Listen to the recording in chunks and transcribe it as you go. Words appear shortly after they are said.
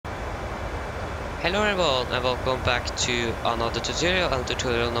Hello everyone and welcome back to another tutorial and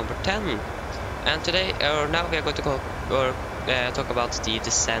tutorial number 10. And today, or now we are going to talk about the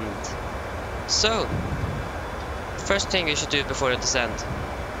descent. So, first thing you should do before you descend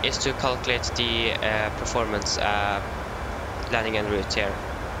is to calculate the performance landing en route here.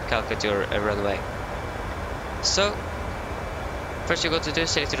 Calculate your runway. So, first you go to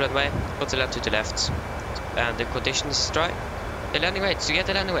select the runway, go to land to the left, and the conditions is dry. The landing weights, to get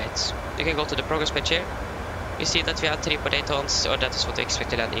the landing weights, you can go to the progress page here. You see that we have 3.8 tons, or that is what we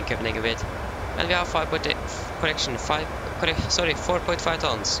expect to land in Copenhagen with. And we have 4.5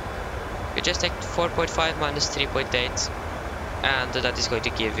 tons. You just take 4.5 minus 3.8, and that is going to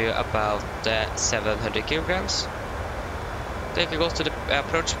give you about 700 kilograms. Then you can go to the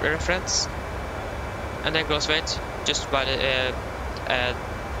approach reference, and then gross weight, just by the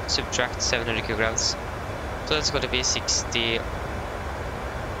subtract 700 kilograms. So that's going to be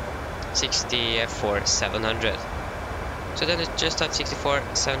 64,700. So then you just type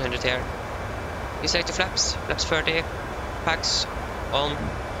 64,700 here. You select the flaps 30, packs on,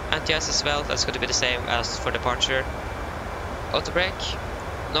 anti-ice as well, that's going to be the same as for departure. Auto brake,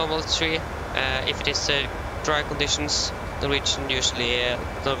 normal 3, if it is dry conditions, Norwegian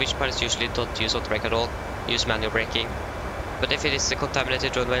pilots usually don't use auto brake at all, use manual braking. But if it is a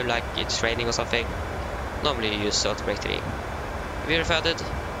contaminated runway, like it's raining or something, normally you use auto brake 3. If you're flooded,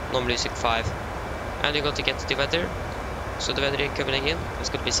 normally using 5. And you're going to get the weather. So the weather coming in is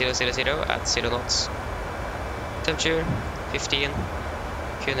going to be 000 at 0 knots. Temperature 15.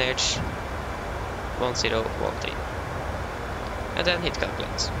 QNH 1013. And then hit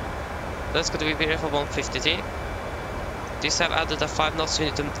calculate. That's going to be VRF of 153. These have added a 5 knots, so you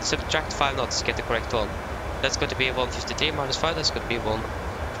need to subtract 5 knots to get the correct one. That's going to be 153 minus 5, that's going to be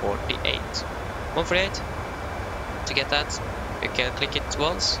 148. 148. To get that, you can click it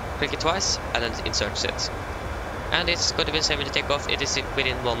once, click it twice, and then it inserts it. And it's going to be the same when you take off. It is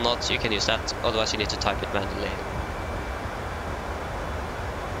within 1 knot, you can use that, otherwise you need to type it manually.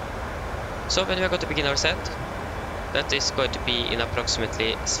 So when we are going to begin our ascent, that is going to be in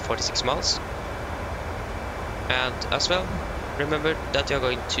approximately 46 miles. And as well, remember that you are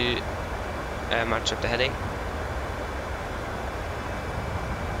going to match up the heading.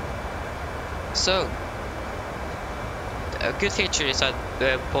 So, a good feature is that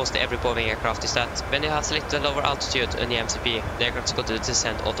post every Boeing aircraft is that when you have selected a lower altitude on the MCP, the aircraft is going to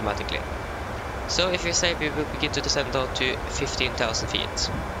descend automatically. So if you say we will begin to descend down to 15,000 feet.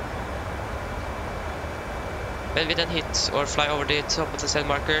 When we then hit or fly over the top of the descent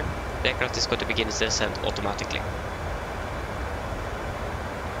marker, the aircraft is going to begin to descend automatically.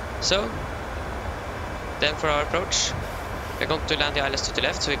 So, then for our approach, we're going to land the ILS to the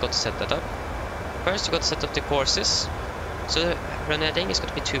left, so we're going to set that up. First, we're going to set up the courses. So the run heading is going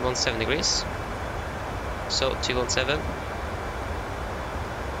to be 217 degrees. So 217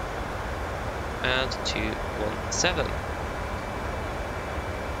 and 217.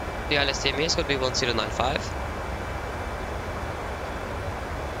 The ILS-TME is going to be 1095.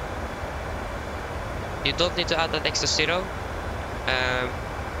 You don't need to add that extra 0,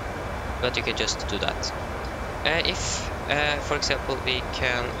 but you can just do that. For example, we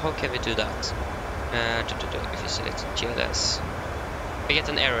can, how can we do that? If you select GLS, we get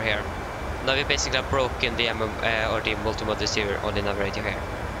an error here. Now we basically have broken the or the multimode receiver on the navigator here.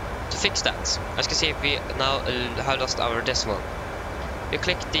 To fix that, as you can see, we now have lost our decimal. You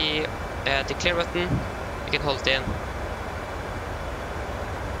click the clear button, you can hold it in,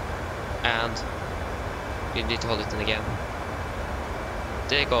 and you need to hold it in again.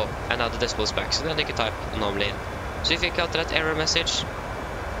 There you go, and now the decimal is back, so then you can type normally in. So if you encounter that error message,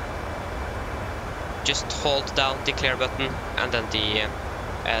 just hold down the clear button, and then the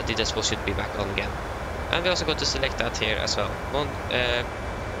decimal should be back on again. And we also got to select that here as well,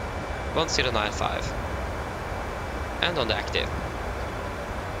 1095, and on the active.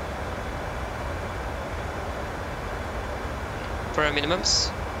 For our minimums,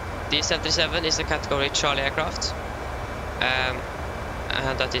 the 737 is a category Charlie aircraft, and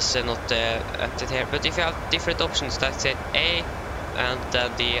that is not active here. But if you have different options, that's it, A, and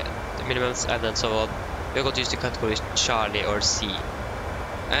then the minimums, and then so on, we're going to use the category Charlie or C.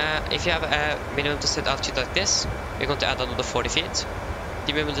 If you have a minimum descent altitude like this, we're going to add another 40 feet.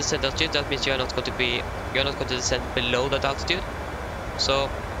 The minimum descent altitude, that means you're not going to descend below that altitude. So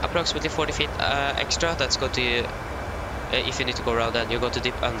approximately 40 feet extra. That's going to, if you need to go around, then you're going to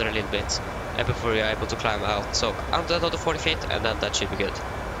dip under a little bit before you're able to climb out. So under another 40 feet, and then that should be good.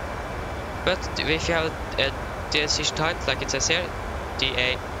 But if you have a decision height, like it says here,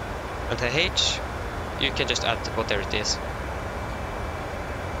 DA and the H, you can just add whatever it is.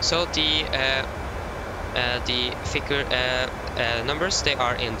 So the the figure numbers, they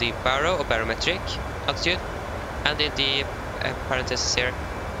are in the baro or barometric altitude, and in the parentheses here,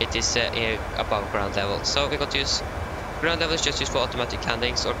 it is above ground level. So we're going to use ground level is just used for automatic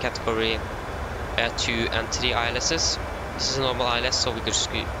landings or category 2 and 3 ILSs. This is a normal ILS, so we could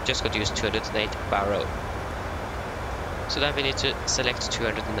just going to use 208 baro. So then we need to select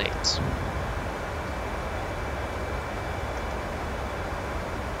 208.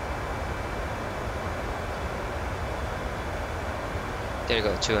 There you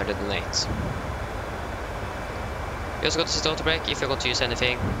go, 208. We also got to set auto brake if you're going to use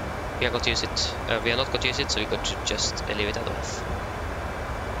anything. We are going to use it. We are not going to use it, so we could just leave it off.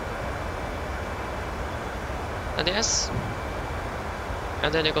 And yes.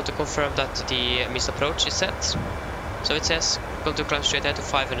 And then you're going to confirm that the missed approach is set. So it says going to climb straight ahead to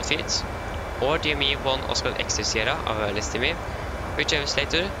 500 feet, or DME 1 Oscar Extra Sierra av LSTME, whichever is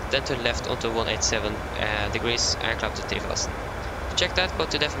later, then to the left onto 187 degrees and climb to 3000. To check that, go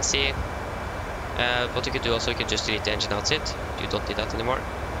to the FNC. What you could do also, you can just delete the engine outside. You don't need that anymore.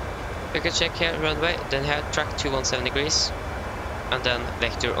 You can check here runway, then here track 217 degrees, and then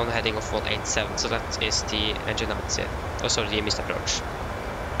vector on the heading of 187. So that is the engine outside. Oh, sorry, the missed approach.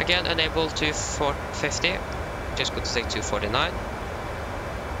 Again, enable to 450. Just go to take 249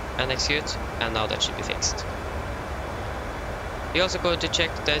 and execute, and now that should be fixed. You're also going to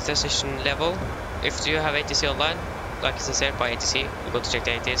check the transition level. If you have ATC online, like it says here by ATC, you're going to check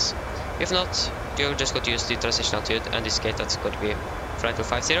the ATs. If not, you're just going to use the transition altitude, and this case that's going to be flight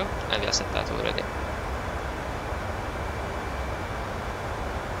 250, and we have set that already.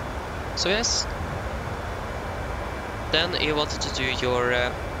 So yes, then you wanted to do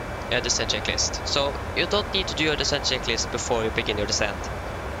your descent checklist. So you don't need to do your descent checklist before you begin your descent.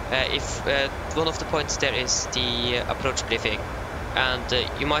 If one of the points there is the approach briefing, and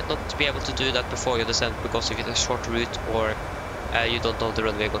you might not be able to do that before your descent because if it's a short route or you don't know the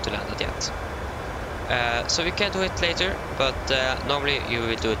runway you're going to land at yet. So you can do it later, but normally you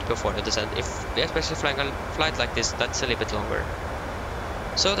will do it before the descent. If especially flying a flight like this, that's a little bit longer.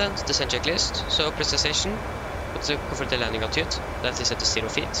 So then descent checklist. So precision, put the comfort landing altitude, that is at the 0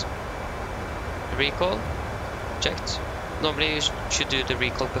 feet. Recall, checked. Normally you should do the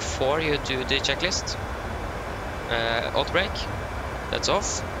recall before you do the checklist. Auto brake, that's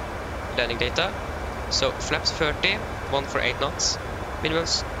off. Landing data. So flaps 30, 148 knots,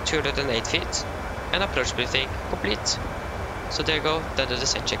 minimums 208 feet, and approach briefing complete. So there you go, then the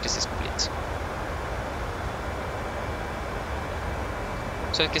descent checklist is complete.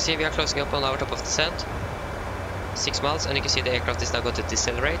 So you can see we are closing up on our top of descent, 6 miles, and you can see the aircraft is now going to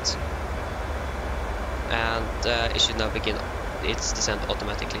decelerate, and it should now begin its descent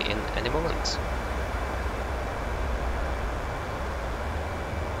automatically in any moment.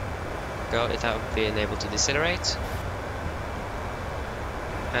 Go, it have been able to decelerate,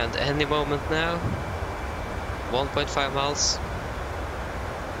 and any moment now, 1.5 miles.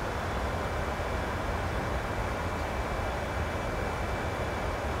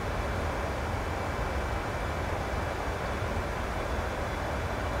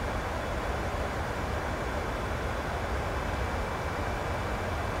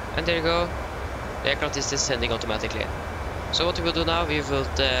 And there you go, the aircraft is descending automatically. So what we will do now, we will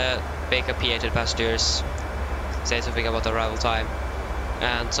make a PA to the passengers, say something about arrival time,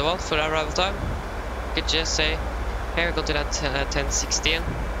 and so on. For arrival time, you could just say, here we're going to land 10:16,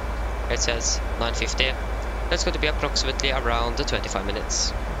 it says 9:50, that's going to be approximately around 25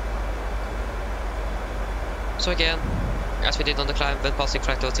 minutes. So again, as we did on the climb, when passing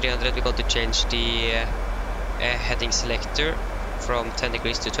flight level 300, we're going to change the heading selector from 10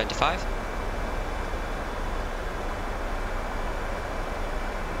 degrees to 25.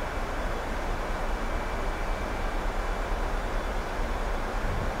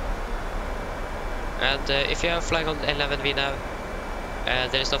 And if you are flying on 11 VNAV,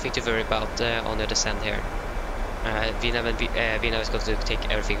 there is nothing to worry about on your descent here. VNAV is going to take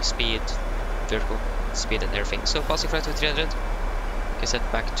everything, speed, vertical speed and everything. So passing flight to 300, you can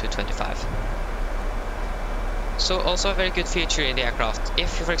set back to 25. So also a very good feature in the aircraft,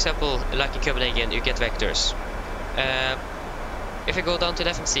 if you, for example, like in Copenhagen, you get vectors. If you go down to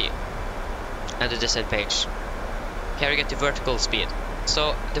the FNC and the descent page, here you get the vertical speed.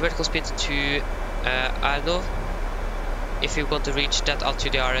 So the vertical speed to Arno, if you want to reach that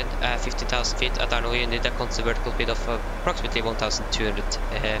altitude you are in 15,000 feet at Arno, you need a constant vertical speed of approximately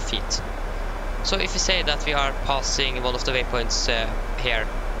 1,200 feet. So if you say that we are passing one of the waypoints here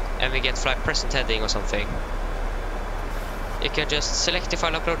and we get flight present heading or something, you can just select the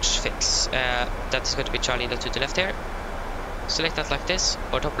final approach fix. That is going to be Charlie to the left here. Select that like this,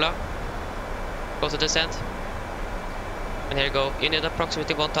 or Doppler. go to descent. And here you go. You need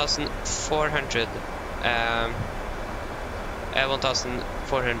approximately 1,400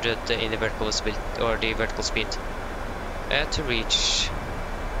 in the vertical speed, or the vertical speed, to reach.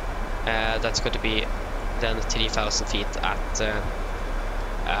 That's going to be then 3,000 feet at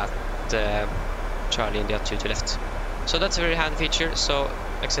Charlie India 2 to left. So that's a very handy feature. So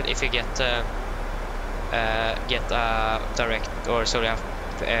like I said, if you get direct, or sorry,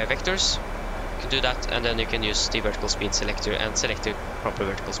 vectors, you can do that, and then you can use the vertical speed selector and select the proper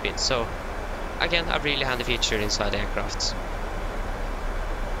vertical speed. So again, a really handy feature inside the aircraft.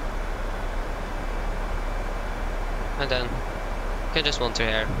 And then you can just monitor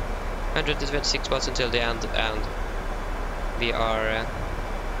here 126 watts until the end, and we are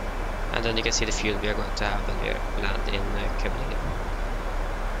and then you can see the fuel we are going to have when we land in Copenhagen.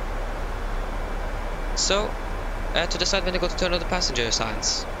 So to decide when you go to turn on the passenger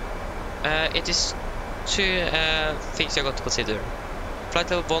signs, it is two things you're going to consider: flight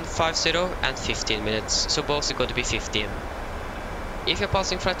level 150 and 15 minutes. So both are going to be 15. If you're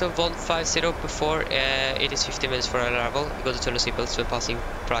passing flight level 150 before it is 15 minutes for arrival, you go to turn the seatbelts when passing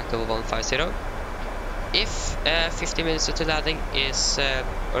flight level 150. If 15 minutes until landing is,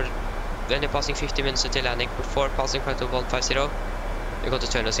 or when you're passing 15 minutes until landing before passing flight level 150, you go to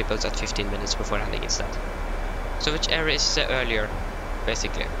turn the seatbelts at 15 minutes before landing instead. So whichever is earlier,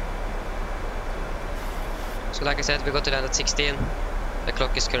 basically. So like I said, we got to land at 16. The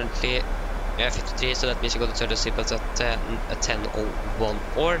clock is currently 53, so that means you got to turn the seatbelts at 10:01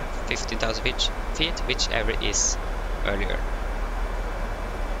 or 15,000 feet, whichever is earlier.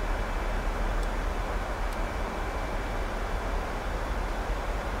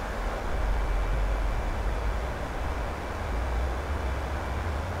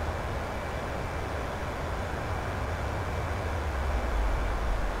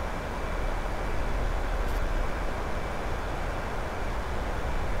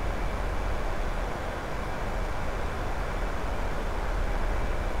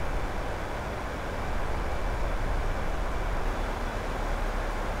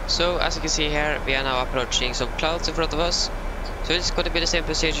 So as you can see here, we are now approaching some clouds in front of us. So it's going to be the same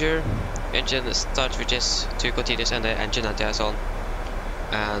procedure: engine start switches to continuous and the engine anti-ice on.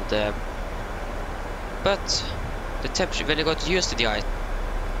 And but the temperature when you go to use the DI,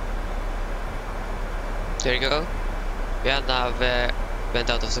 there you go. We are now went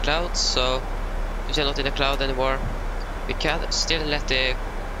out of the clouds, so if you're not in the cloud anymore, we can still let the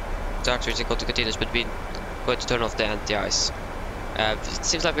start switch go to continuous, but we're going to turn off the anti-ice. It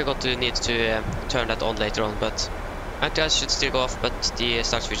seems like we're going to need to turn that on later on, but anti-ice should still go off, but the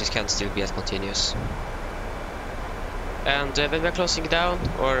start switches can still be at continuous. And when we're closing down,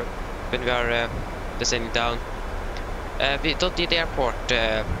 or when we are descending down, we don't need the airport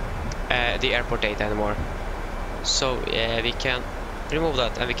data anymore. So we can remove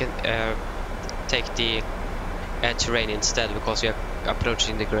that, and we can take the terrain instead, because we are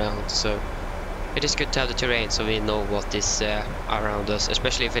approaching the ground. So it is good to have the terrain, so we know what is around us,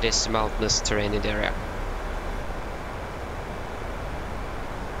 especially if it is mountainous terrain in the area.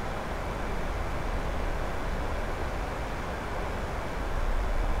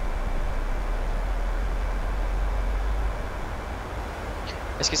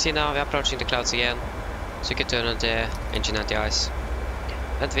 As you can see now, we are approaching the clouds again, so you can turn on the engine anti-ice.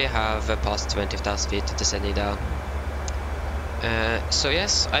 And we have passed 20,000 feet descending down. So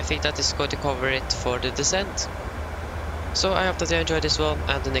yes, I think that is going to cover it for the descent. So I hope that you enjoyed this one,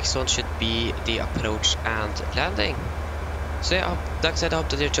 and the next one should be the approach and landing. So yeah, like I said, I hope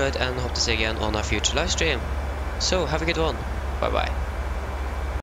that you enjoyed, and hope to see you again on a future live stream. So have a good one. Bye bye.